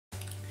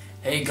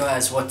Hey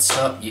guys, what's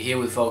up? You're here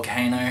with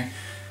Volcano.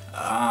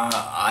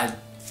 I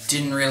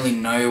didn't really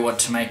know what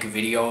to make a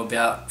video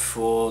about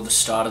for the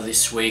start of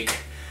this week,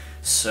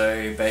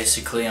 so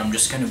basically I'm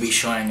just going to be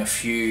showing a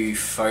few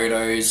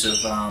photos of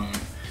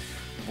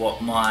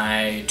what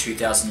my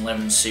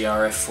 2011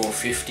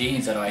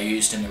 CRF450 that I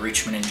used in the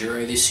Richmond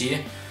Enduro this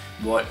year,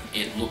 what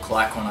it looked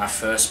like when I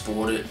first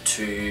bought it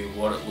to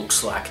what it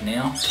looks like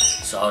now.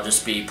 So I'll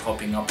just be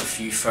popping up a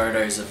few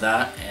photos of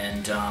that,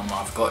 and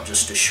I've got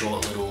just a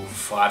short little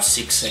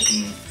 5-6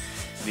 second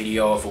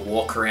video of a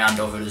walk around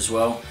of it as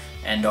well,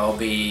 and I'll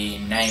be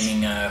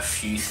naming a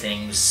few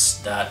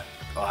things that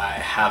I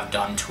have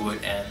done to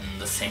it and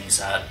the things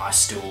that I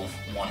still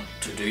want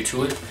to do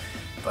to it.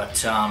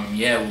 But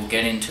yeah, we'll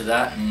get into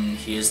that, and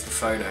here's the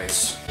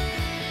photos.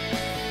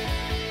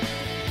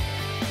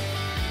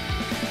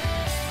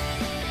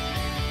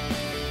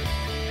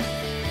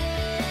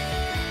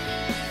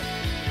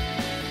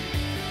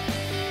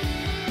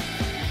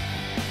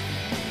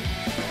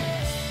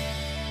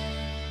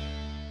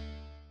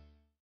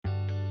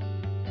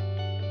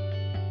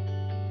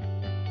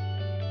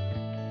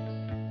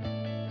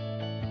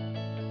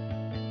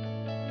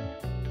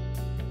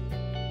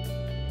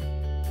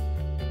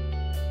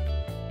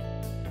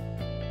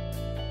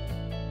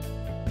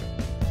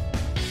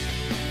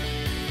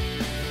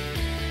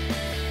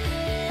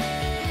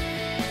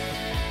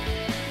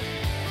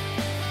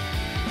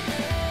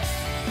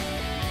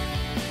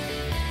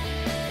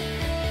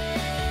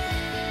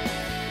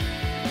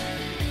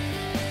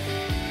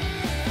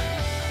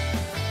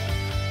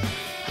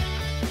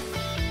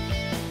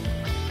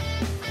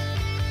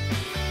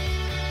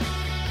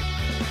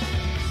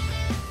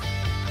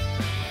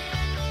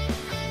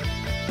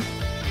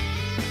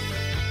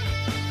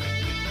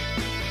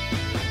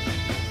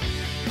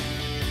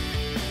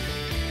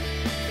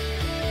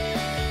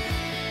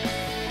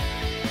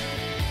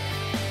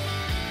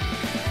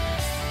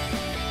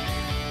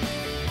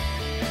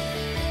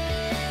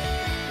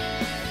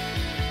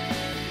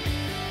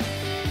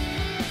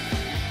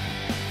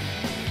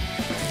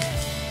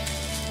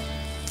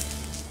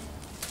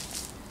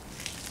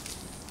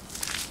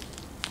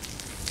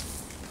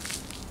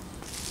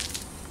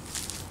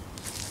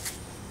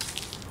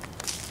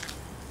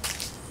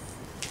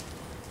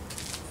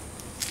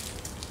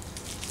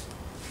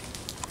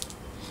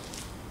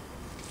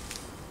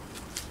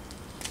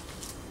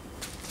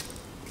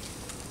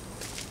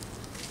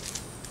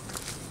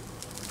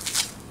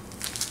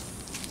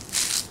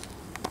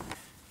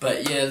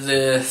 But yeah,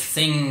 the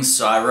things,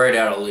 I wrote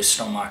out a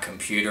list on my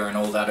computer and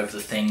all that of the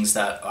things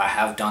that I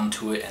have done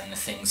to it and the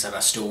things that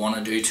I still want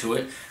to do to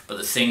it. But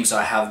the things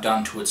I have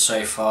done to it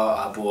so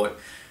far, I bought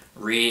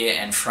rear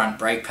and front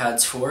brake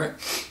pads for it,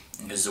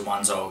 because the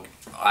ones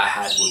I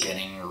had were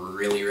getting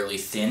really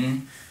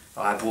thin.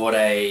 I bought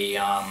a,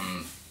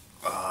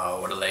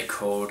 what are they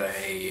called,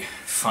 a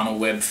funnel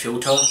web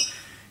filter.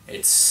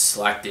 It's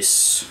like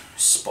this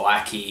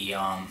spiky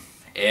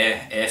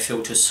air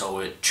filter, so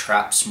it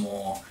traps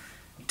more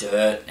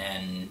dirt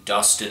and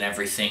dust and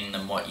everything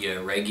than what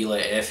your regular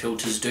air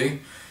filters do.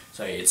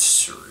 So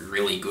it's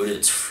really good.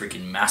 It's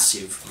freaking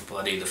massive.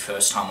 Bloody, the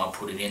first time I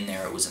put it in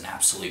there, it was an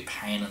absolute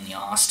pain in the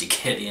ass to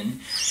get in,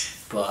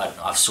 but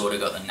I've sort of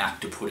got the knack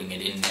to putting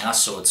it in now,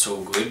 so it's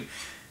all good.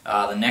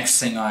 The next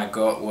thing I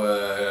got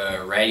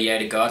were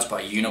radiator guards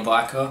by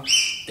Unibiker.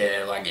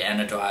 They're like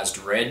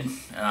anodized red.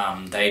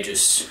 They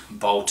just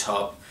bolt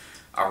up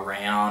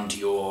around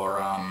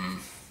your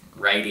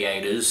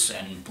radiators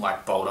and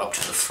like bolt up to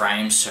the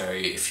frame, so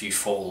if you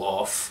fall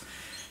off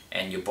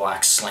and your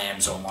bike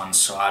slams on one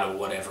side or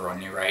whatever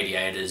on your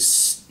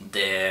radiators,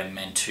 they're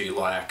meant to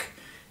like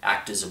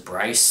act as a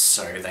brace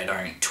so they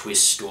don't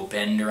twist or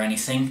bend or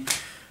anything.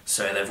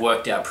 So they've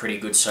worked out pretty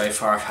good so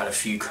far. I've had a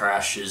few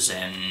crashes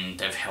and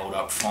they've held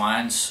up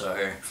fine,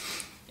 so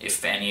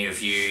if any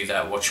of you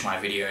that watch my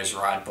videos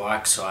ride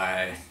bikes,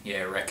 I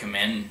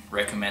recommend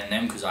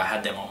them, because I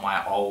had them on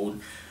my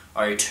old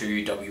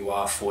 02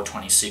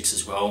 WR426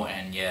 as well,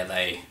 and yeah,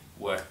 they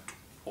worked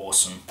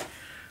awesome.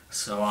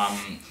 So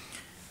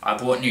I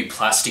bought new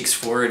plastics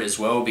for it as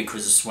well,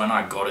 because when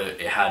I got it,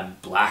 it had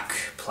black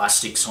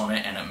plastics on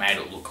it and it made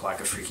it look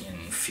like a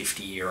freaking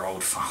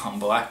 50-year-old farm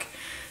bike.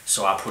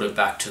 So I put it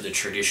back to the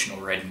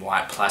traditional red and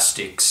white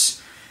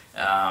plastics,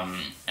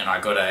 and I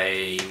got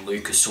a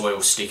Lucas Oil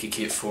sticker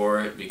kit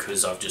for it,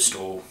 because I've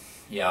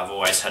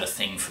always had a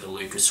thing for the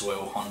Lucas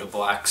Oil Honda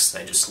bikes.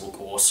 They just look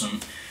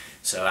awesome.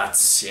 So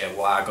that's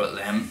why I got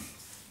them.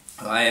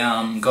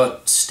 I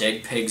got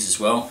steg pegs as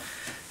well,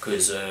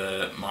 because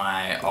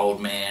my old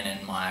man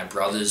and my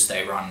brothers,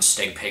 they run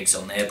steg pegs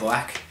on their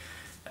bike.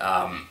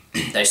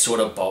 They sort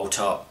of bolt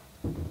up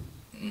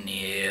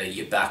near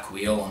your back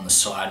wheel on the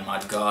side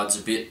mud guards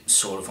a bit,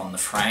 sort of on the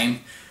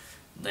frame.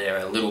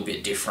 They're a little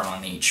bit different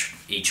on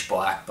each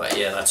bike, but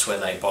yeah, that's where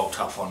they bolt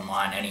up on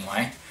mine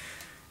anyway.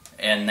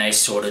 And they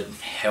sort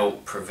of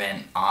help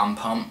prevent arm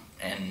pump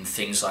and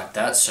things like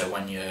that, so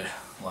when you're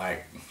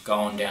like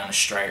going down a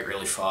straight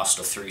really fast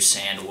or through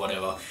sand or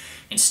whatever,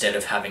 instead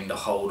of having to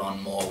hold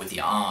on more with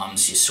your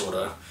arms, you sort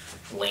of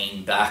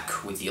lean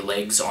back with your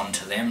legs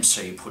onto them,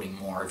 so you're putting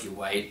more of your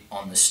weight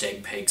on the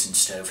steg pegs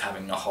instead of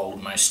having to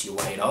hold most of your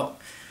weight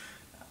up.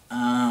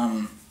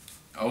 I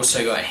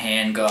also got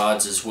hand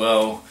guards as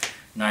well.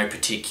 No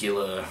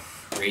particular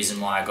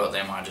reason why I got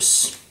them, I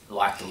just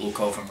like the look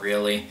of them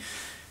really.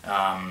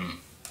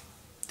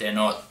 They're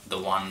not the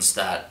ones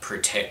that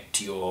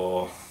protect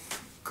your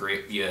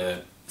grip,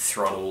 your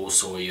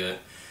throttles, or your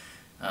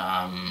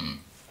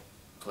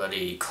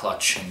bloody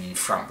clutch and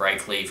front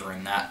brake lever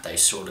and that. They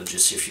sort of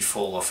just, if you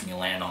fall off and you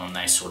land on them,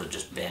 they sort of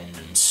just bend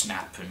and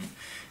snap and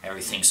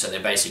everything, so they're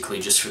basically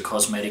just for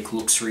cosmetic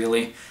looks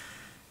really.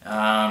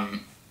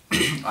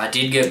 I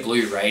did get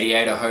blue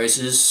radiator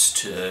hoses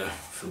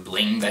for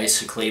bling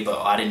basically, but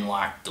I didn't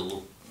like the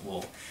look.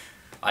 Well,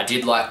 I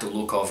did like the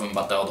look of them,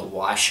 but they were the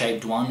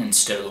Y-shaped one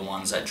instead of the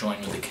ones that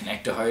join with the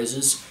connector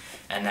hoses,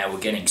 and they were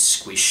getting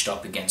squished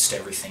up against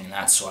everything and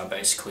that, so I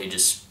basically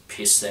just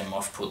pissed them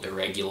off, put the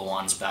regular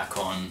ones back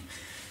on,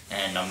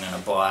 and I'm going to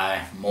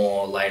buy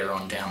more later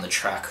on down the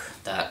track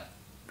that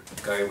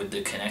go with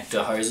the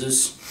connector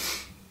hoses.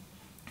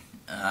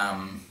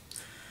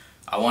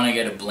 I want to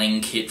get a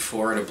bling kit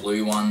for it, a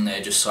blue one.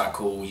 They're just like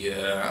all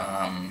your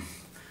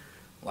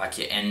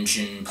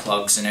engine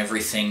plugs and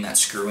everything that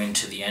screw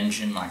into the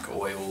engine, like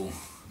oil,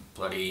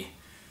 bloody,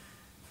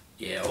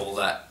 yeah, all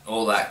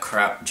that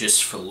crap,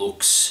 just for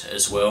looks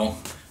as well.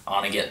 I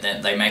want to get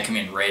that. They make them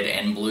in red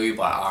and blue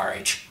by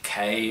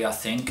RHK, I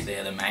think.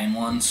 They're the main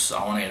ones. So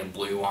I want to get a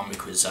blue one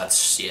because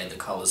that's, yeah, the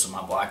colours of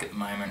my bike at the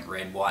moment,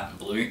 red, white and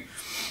blue.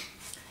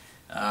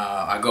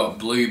 I got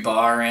blue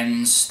bar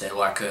ends. They're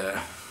like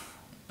a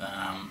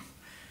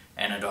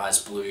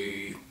anodized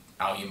blue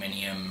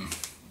aluminium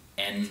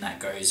end that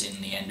goes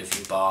in the end of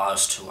your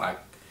bars to like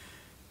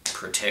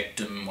protect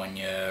them when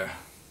you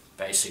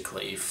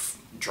basically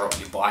drop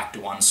your bike to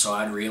one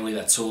side really.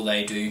 That's all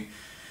they do.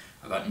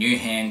 I got new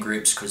hand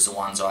grips because the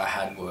ones I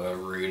had were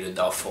rooted,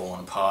 they're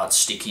falling apart,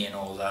 sticky and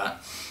all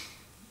that.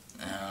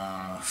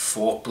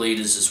 Fork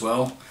bleeders as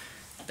well.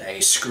 They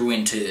screw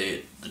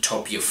into the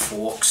top of your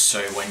forks,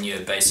 so when you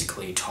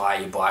basically tie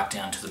your bike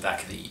down to the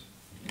back of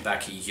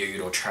your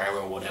ute or trailer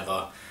or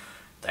whatever,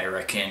 they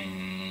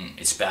reckon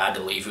it's bad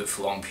to leave it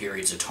for long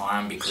periods of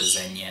time because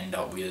then you end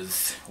up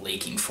with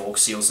leaking fork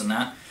seals and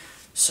that.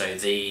 So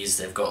these,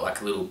 they've got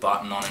like a little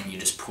button on them, you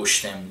just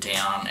push them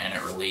down and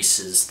it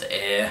releases the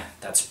air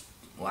that's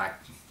like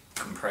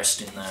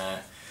compressed in the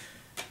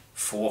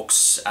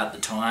forks at the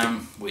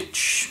time,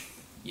 which,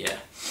 yeah,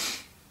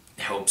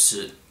 helps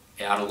it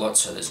out a lot,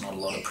 so there's not a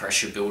lot of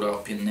pressure build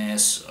up in there,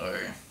 so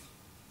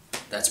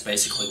that's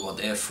basically what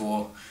they're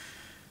for.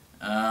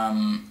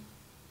 And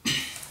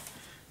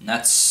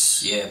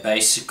that's, yeah,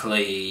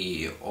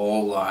 basically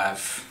all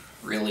I've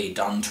really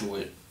done to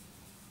it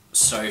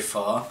so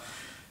far.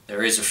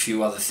 There is a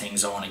few other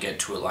things I want to get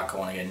to it, like I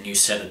want to get a new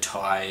set of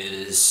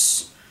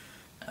tyres,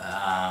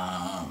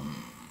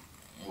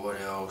 what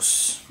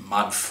else,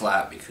 mud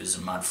flap, because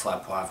the mud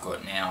flap I've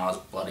got now, is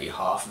bloody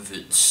half of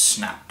it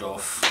snapped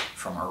off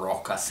from a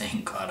rock, I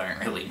think, I don't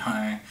really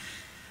know.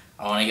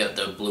 I want to get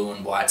the blue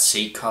and white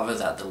seat cover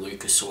that the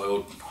Lucas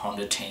Oil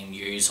Honda team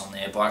use on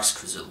their bikes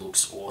because it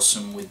looks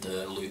awesome with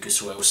the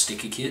Lucas Oil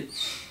sticker kit.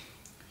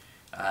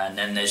 And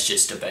then there's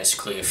just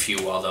basically a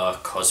few other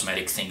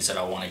cosmetic things that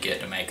I want to get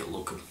to make it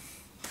look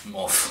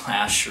more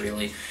flash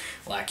really,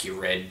 like your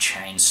red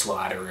chain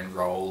slider and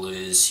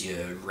rollers,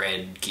 your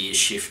red gear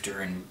shifter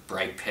and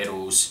brake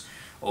pedals,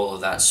 all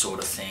of that sort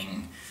of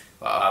thing.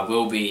 But I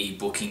will be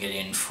booking it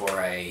in for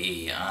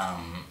a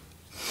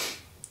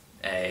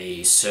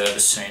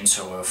service soon,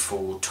 so a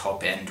full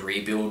top end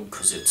rebuild,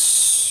 because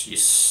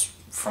it's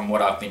from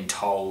what I've been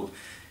told,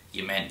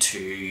 you're meant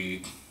to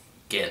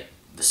get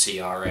the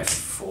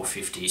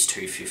CRF450s,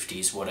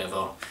 250s,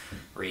 whatever,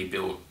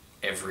 rebuilt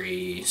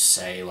every,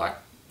 say, like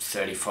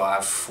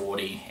 35,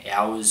 40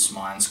 hours.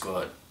 Mine's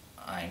got,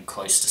 I'm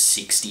close to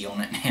 60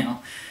 on it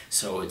now,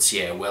 so it's,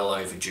 yeah, well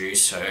overdue.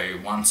 So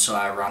once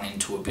I run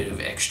into a bit of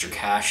extra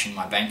cash in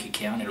my bank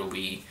account, it'll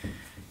be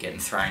getting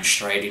thrown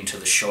straight into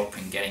the shop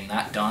and getting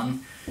that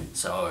done.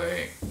 So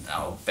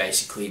I'll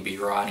basically be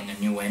riding a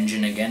new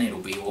engine again. It'll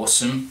be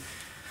awesome.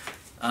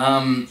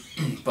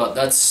 But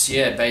that's,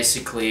 yeah,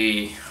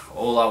 basically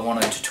all I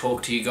wanted to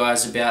talk to you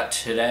guys about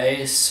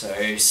today.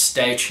 So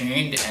stay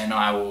tuned and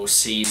I will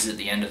see you at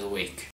the end of the week.